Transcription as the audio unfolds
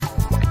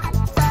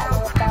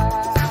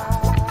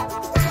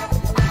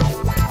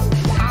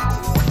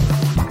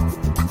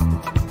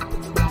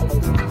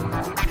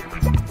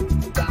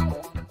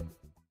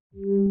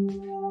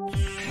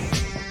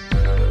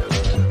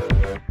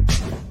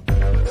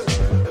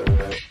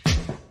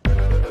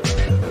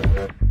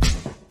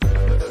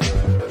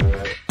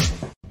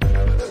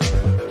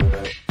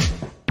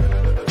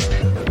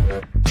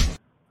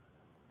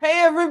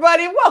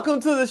everybody.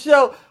 Welcome to the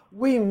show.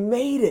 We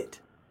made it.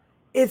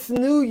 It's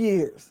New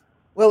Year's.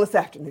 Well, it's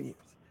after New Year's.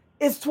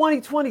 It's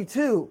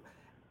 2022.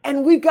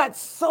 And we've got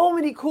so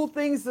many cool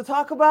things to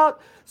talk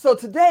about. So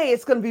today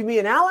it's going to be me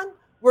and Alan.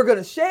 We're going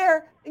to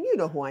share. And you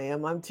know who I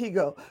am. I'm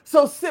Tigo.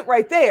 So sit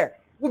right there.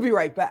 We'll be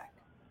right back.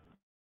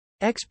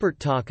 Expert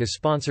Talk is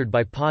sponsored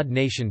by Pod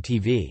Nation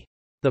TV,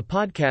 the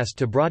podcast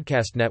to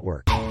broadcast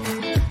network.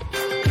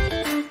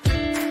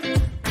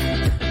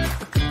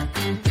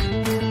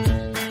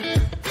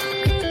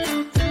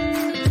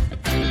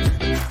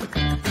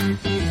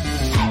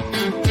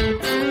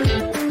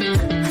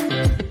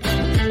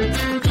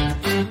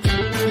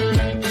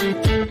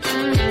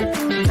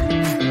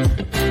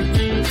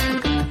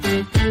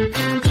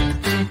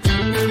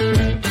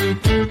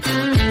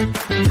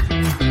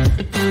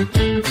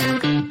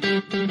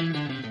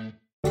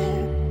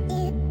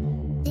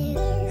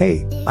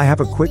 Hey, I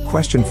have a quick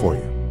question for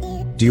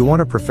you. Do you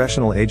want a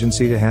professional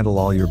agency to handle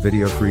all your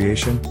video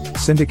creation,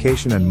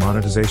 syndication, and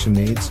monetization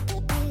needs?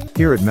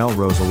 Here at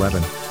Melrose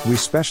 11, we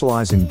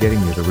specialize in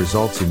getting you the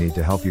results you need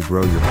to help you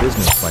grow your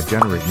business by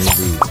generating new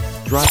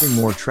leads, driving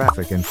more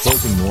traffic, and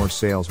closing more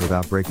sales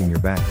without breaking your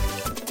bank.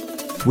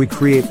 We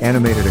create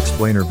animated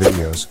explainer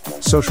videos,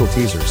 social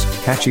teasers,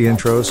 catchy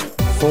intros,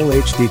 full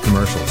HD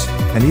commercials,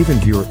 and even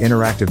viewer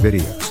interactive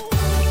videos.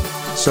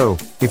 So,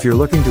 if you're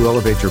looking to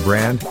elevate your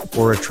brand,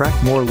 or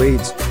attract more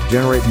leads,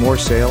 generate more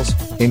sales,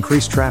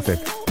 increase traffic,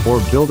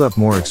 or build up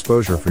more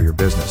exposure for your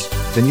business,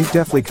 then you've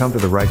definitely come to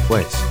the right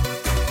place.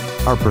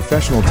 Our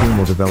professional team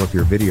will develop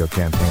your video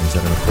campaigns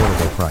at an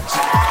affordable price,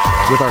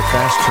 with our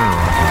fast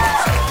turnaround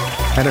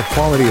times, and a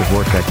quality of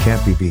work that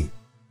can't be beat.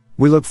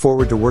 We look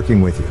forward to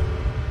working with you.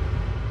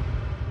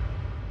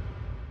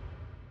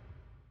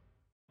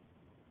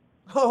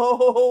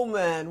 Oh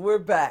man, we're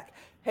back.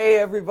 Hey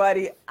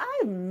everybody,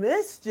 I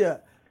missed you.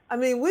 I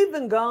mean, we've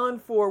been gone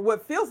for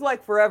what feels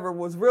like forever,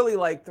 was really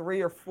like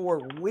 3 or 4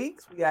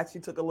 weeks. We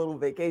actually took a little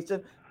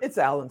vacation. It's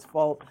Alan's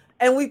fault.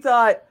 And we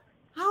thought,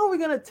 how are we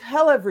going to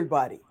tell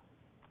everybody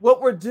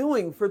what we're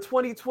doing for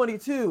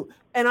 2022?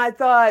 And I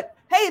thought,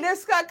 hey,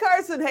 there's Scott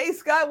Carson. Hey,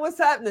 Scott, what's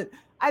happening?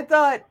 I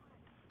thought,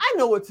 I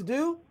know what to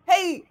do.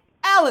 Hey,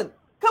 Alan,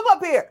 come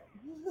up here.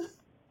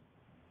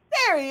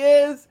 There he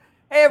is.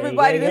 Hey,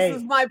 everybody, this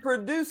is my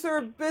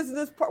producer,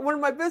 one of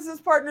my business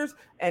partners.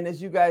 And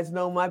as you guys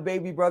know, my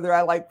baby brother,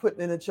 I like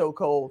putting in a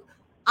chokehold.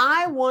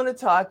 I want to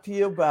talk to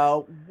you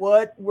about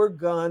what we're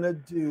going to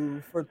do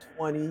for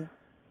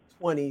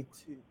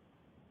 2022.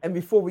 And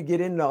before we get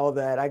into all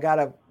that, I got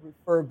to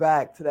refer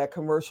back to that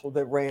commercial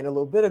that ran a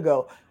little bit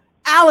ago.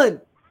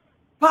 Alan,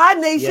 Pod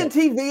Nation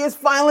TV is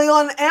finally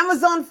on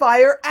Amazon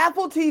Fire,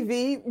 Apple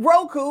TV,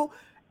 Roku.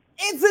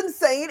 It's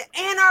insane.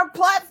 And our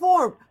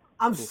platform.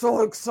 I'm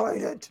so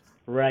excited.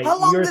 Right. How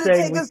long did it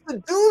take us to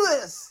do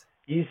this?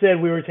 You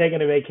said we were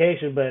taking a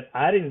vacation, but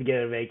I didn't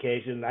get a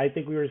vacation. I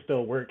think we were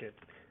still working.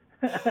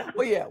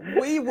 Well, yeah,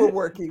 we were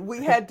working.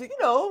 We had to,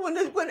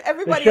 when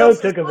everybody the show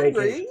else took was a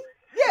hungry. vacation.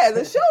 Yeah,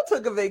 the show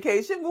took a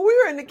vacation, but we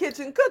were in the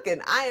kitchen cooking.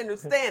 I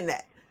understand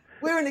that.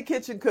 We were in the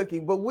kitchen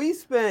cooking, but we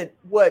spent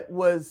what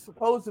was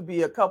supposed to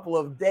be a couple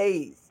of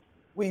days,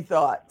 we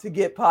thought, to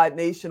get Pod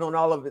Nation on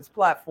all of its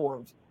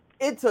platforms.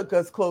 It took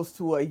us close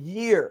to a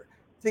year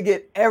to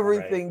get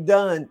everything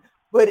done.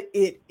 But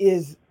it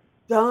is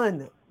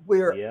done.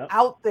 We're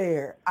out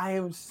there. I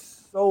am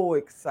so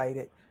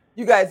excited.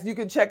 You guys, you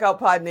can check out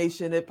Pod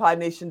Nation at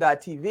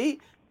podnation.tv.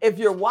 If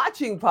you're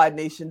watching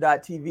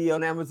podnation.tv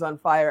on Amazon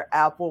Fire,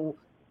 Apple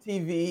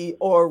TV,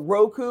 or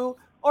Roku,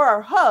 or our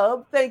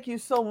hub, thank you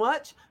so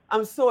much.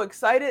 I'm so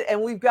excited.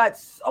 And we've got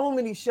so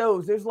many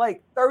shows. There's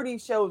like 30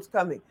 shows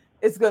coming.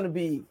 It's going to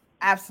be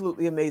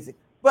absolutely amazing.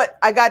 But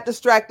I got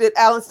distracted.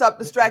 Alan, stop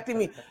distracting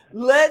me.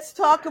 Let's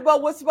talk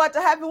about what's about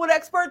to happen with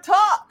Expert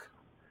Talk.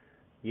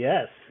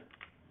 Yes.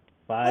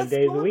 5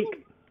 days a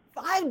week.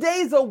 5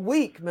 days a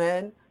week,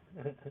 man.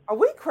 Are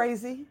we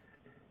crazy?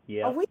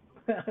 Yeah. Are we?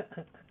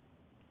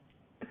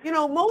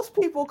 Most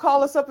people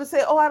call us up and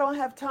say, oh, I don't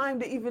have time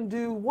to even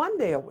do 1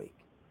 day a week.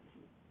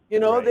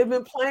 They've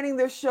been planning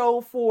their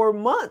show for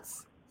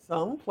months.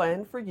 Some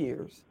plan for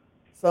years.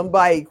 Some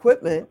buy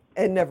equipment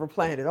and never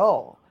plan at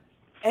all.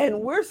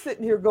 And we're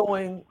sitting here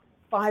going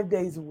 5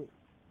 days a week.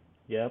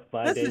 Yep,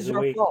 5 days a week. This is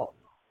your fault.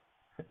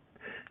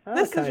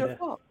 This is your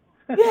fault.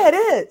 Yeah, it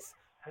is.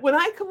 When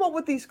I come up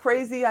with these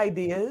crazy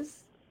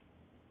ideas,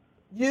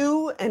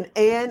 you and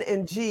Ann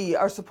and G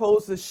are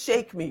supposed to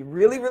shake me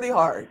really, really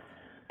hard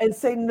and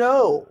say,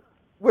 no,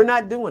 we're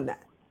not doing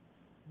that.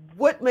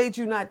 What made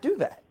you not do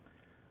that?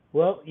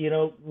 Well,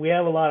 we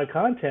have a lot of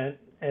content.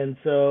 And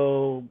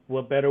so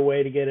what better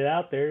way to get it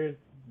out there?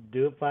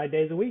 Do it 5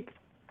 days a week.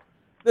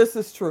 This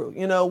is true.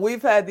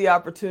 We've had the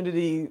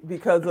opportunity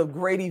because of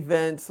great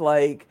events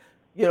like,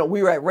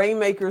 we were at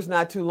Rainmakers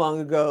not too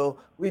long ago.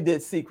 We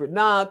did Secret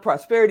Knock.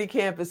 Prosperity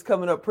Camp is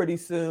coming up pretty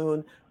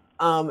soon.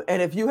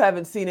 And if you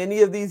haven't seen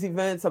any of these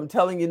events, I'm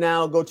telling you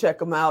now, go check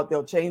them out.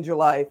 They'll change your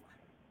life.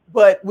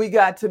 But we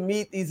got to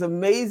meet these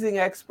amazing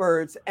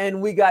experts.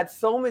 And we got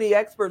so many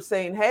experts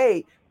saying,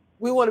 hey,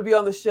 we want to be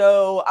on the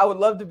show. I would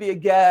love to be a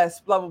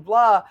guest, blah, blah,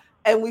 blah.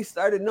 And we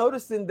started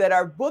noticing that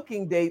our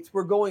booking dates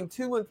were going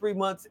 2 and 3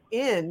 months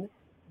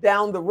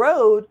down the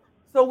road.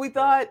 So we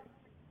thought,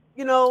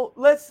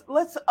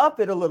 let's up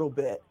it a little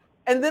bit.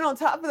 And then on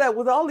top of that,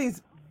 with all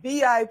these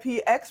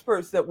VIP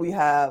experts that we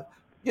have,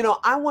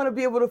 I want to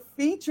be able to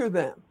feature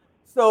them.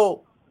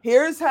 So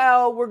here's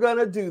how we're going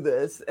to do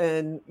this.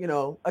 And,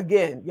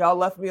 again, y'all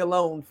left me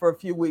alone for a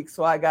few weeks,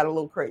 so I got a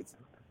little crazy.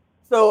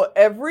 So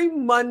every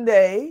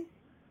Monday,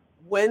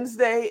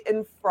 Wednesday,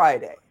 and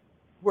Friday,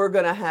 we're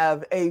going to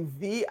have a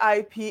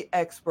VIP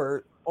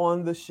expert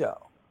on the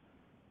show.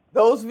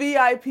 Those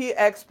VIP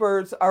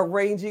experts are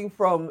ranging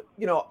from,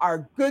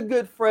 our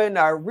good friend,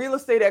 our real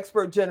estate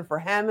expert, Jennifer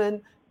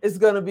Hammond, is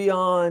going to be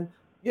on.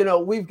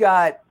 We've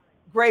got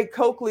Greg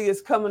Coakley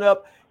is coming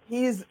up.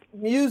 He's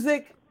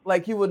music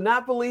like you would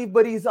not believe,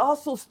 but he's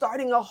also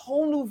starting a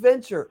whole new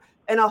venture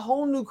and a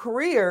whole new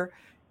career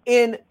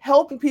in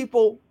helping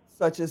people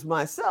such as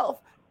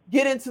myself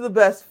get into the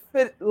best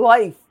fit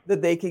life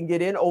that they can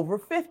get in over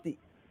 50.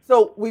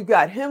 So we've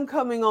got him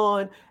coming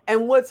on.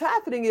 And what's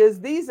happening is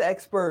these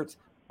experts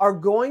are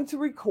going to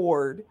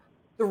record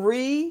they're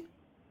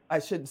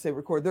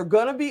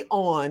going to be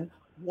on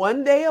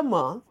one day a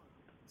month.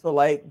 So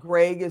like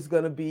Greg is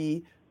going to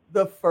be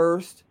the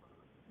first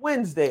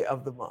Wednesday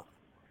of the month,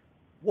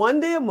 one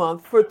day a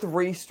month for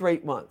 3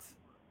 straight months.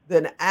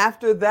 Then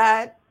after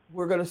that,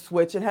 we're going to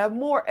switch and have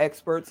more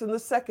experts in the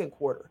second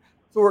quarter.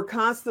 So we're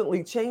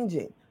constantly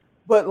changing.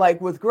 But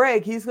like with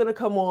Greg, he's going to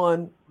come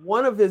on.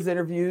 One of his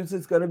interviews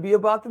is going to be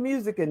about the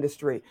music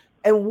industry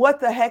and what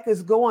the heck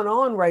is going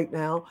on right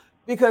now.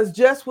 Because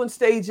just when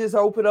stages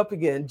open up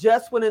again,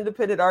 just when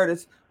independent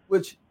artists,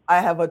 which I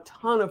have a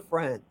ton of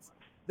friends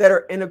that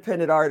are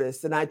independent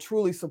artists and I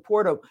truly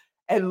support them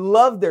and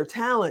love their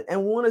talent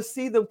and want to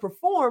see them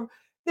perform,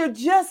 they're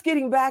just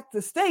getting back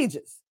to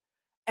stages.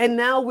 And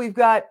now we've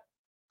got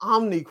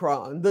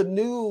Omicron, the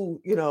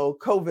new,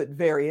 COVID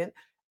variant,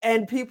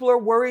 and people are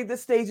worried the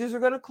stages are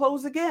going to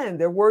close again.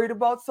 They're worried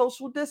about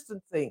social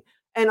distancing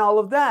and all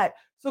of that.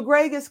 So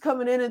Greg is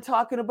coming in and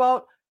talking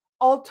about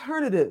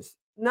alternatives,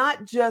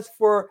 not just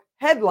for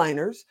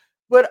headliners,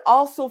 but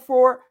also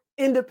for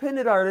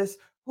independent artists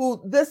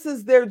who this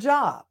is their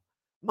job.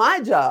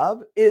 My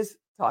job is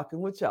talking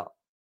with y'all.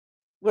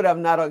 When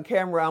I'm not on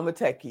camera, I'm a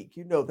tech geek.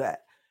 You know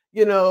that.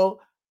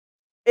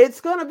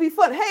 It's going to be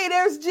fun. Hey,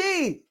 there's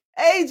G.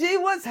 Hey, G,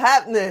 what's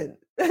happening?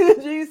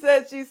 G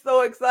said she's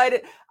so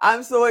excited.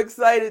 I'm so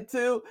excited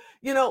too.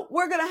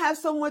 We're going to have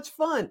so much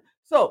fun.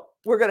 So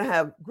we're going to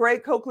have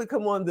Greg Coakley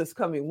come on this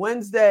coming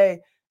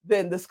Wednesday.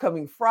 Then this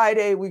coming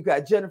Friday, we've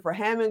got Jennifer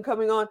Hammond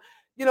coming on.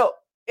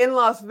 In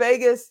Las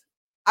Vegas,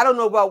 I don't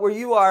know about where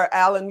you are,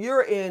 Alan.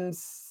 You're in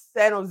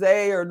San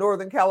Jose or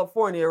Northern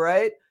California,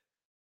 right?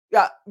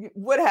 Yeah.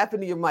 What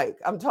happened to your mic?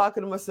 I'm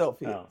talking to myself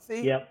here. Oh,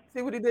 See? Yep.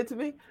 See what he did to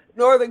me?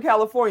 Northern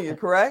California,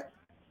 correct?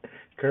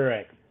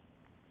 Correct.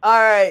 All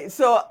right.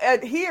 So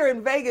here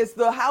in Vegas,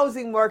 the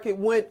housing market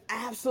went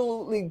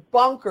absolutely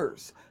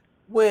bonkers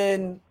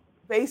when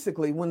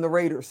the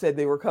Raiders said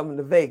they were coming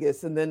to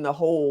Vegas, and then the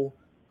whole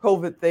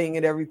COVID thing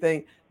and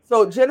everything.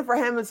 So Jennifer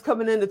Hammond's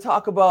coming in to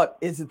talk about,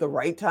 is it the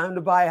right time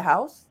to buy a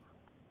house?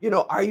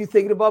 Are you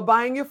thinking about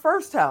buying your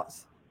first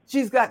house?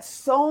 She's got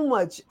so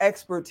much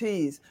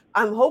expertise.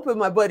 I'm hoping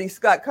my buddy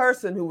Scott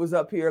Carson, who was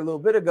up here a little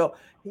bit ago,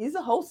 he's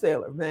a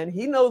wholesaler, man.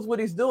 He knows what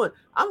he's doing.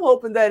 I'm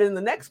hoping that in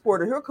the next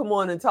quarter, he'll come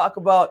on and talk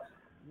about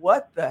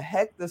what the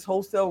heck does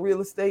wholesale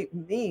real estate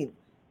mean.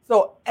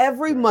 So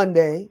every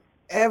Monday,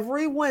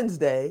 every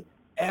Wednesday,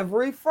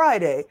 every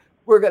Friday,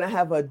 we're going to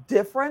have a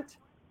different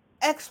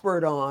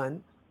expert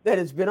on that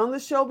has been on the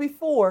show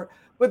before,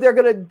 but they're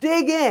going to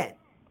dig in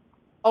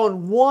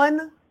on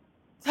one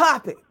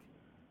topic.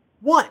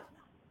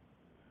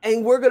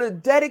 And we're going to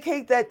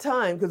dedicate that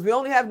time because we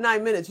only have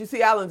 9 minutes. You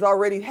see, Alan's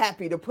already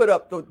happy to put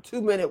up the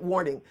 2-minute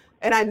warning.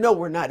 And I know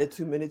we're not at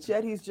 2 minutes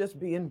yet. He's just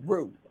being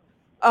rude.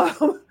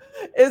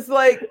 It's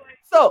like,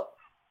 so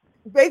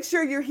make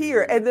sure you're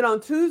here. And then on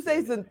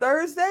Tuesdays and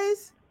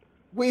Thursdays,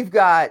 we've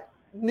got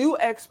new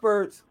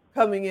experts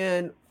coming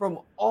in from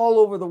all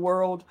over the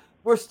world.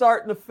 We're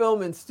starting to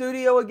film in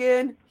studio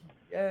again.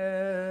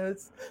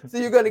 Yes. So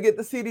you're going to get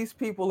to see these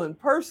people in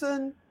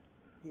person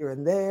here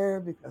and there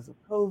because of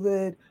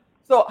COVID.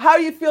 So how are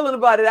you feeling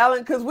about it,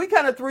 Alan? Because we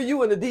kind of threw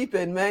you in the deep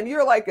end, man.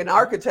 You're like an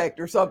architect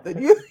or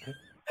something.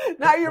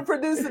 Now you're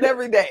producing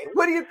every day.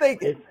 What are you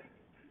thinking?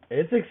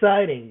 It's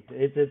exciting.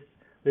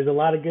 There's a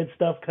lot of good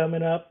stuff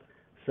coming up.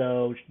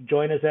 So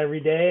join us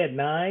every day at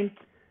 9,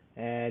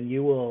 and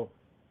you will,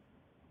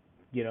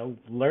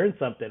 learn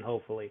something,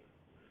 hopefully.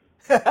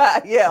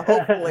 Yeah,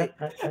 hopefully.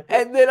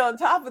 And then on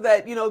top of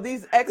that,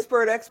 these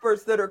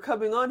experts that are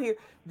coming on here,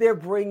 they're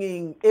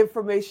bringing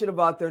information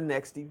about their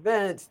next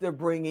events. They're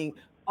bringing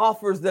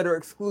offers that are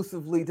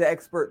exclusively to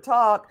Expert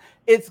Talk.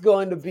 It's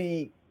going to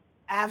be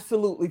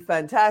absolutely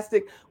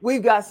fantastic.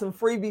 We've got some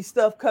freebie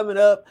stuff coming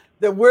up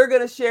that we're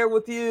going to share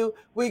with you.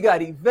 We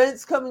got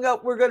events coming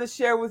up we're going to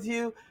share with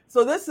you.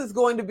 So this is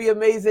going to be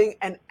amazing.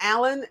 And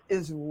Alan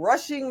is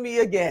rushing me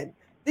again.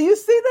 Do you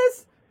see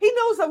this? He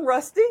knows I'm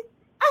rusty.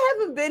 I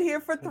haven't been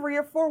here for 3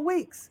 or 4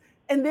 weeks.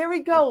 And there he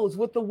goes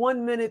with the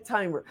 1-minute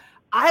timer.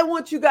 I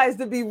want you guys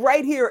to be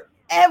right here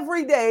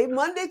every day,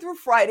 Monday through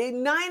Friday,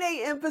 9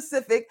 a.m.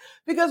 Pacific,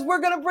 because we're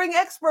going to bring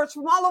experts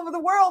from all over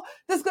the world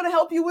that's going to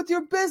help you with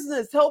your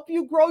business, help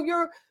you grow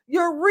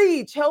your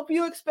reach, help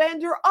you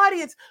expand your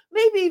audience,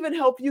 maybe even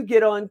help you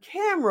get on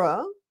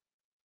camera.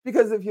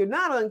 Because if you're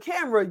not on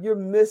camera, you're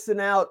missing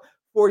out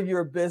for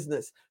your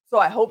business. So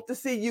I hope to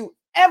see you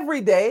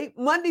every day,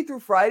 Monday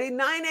through Friday,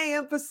 9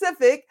 a.m.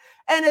 Pacific.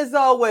 And as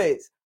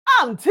always,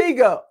 I'm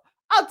Tigo.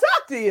 I'll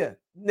talk to you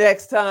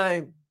next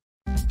time.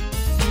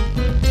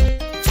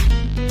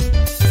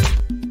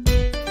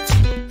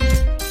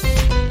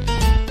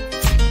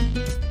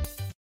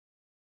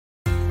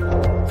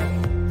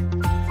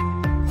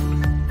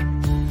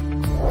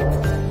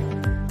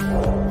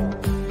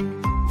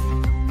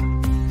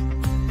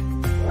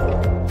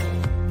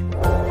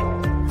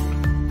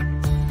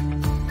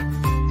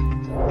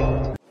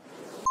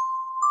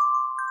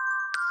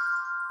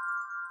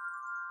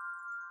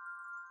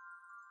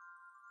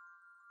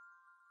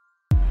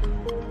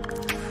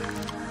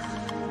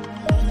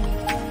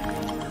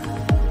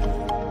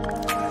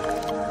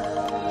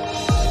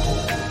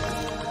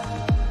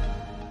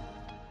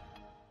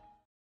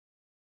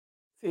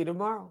 See you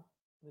tomorrow,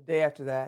 the day after that.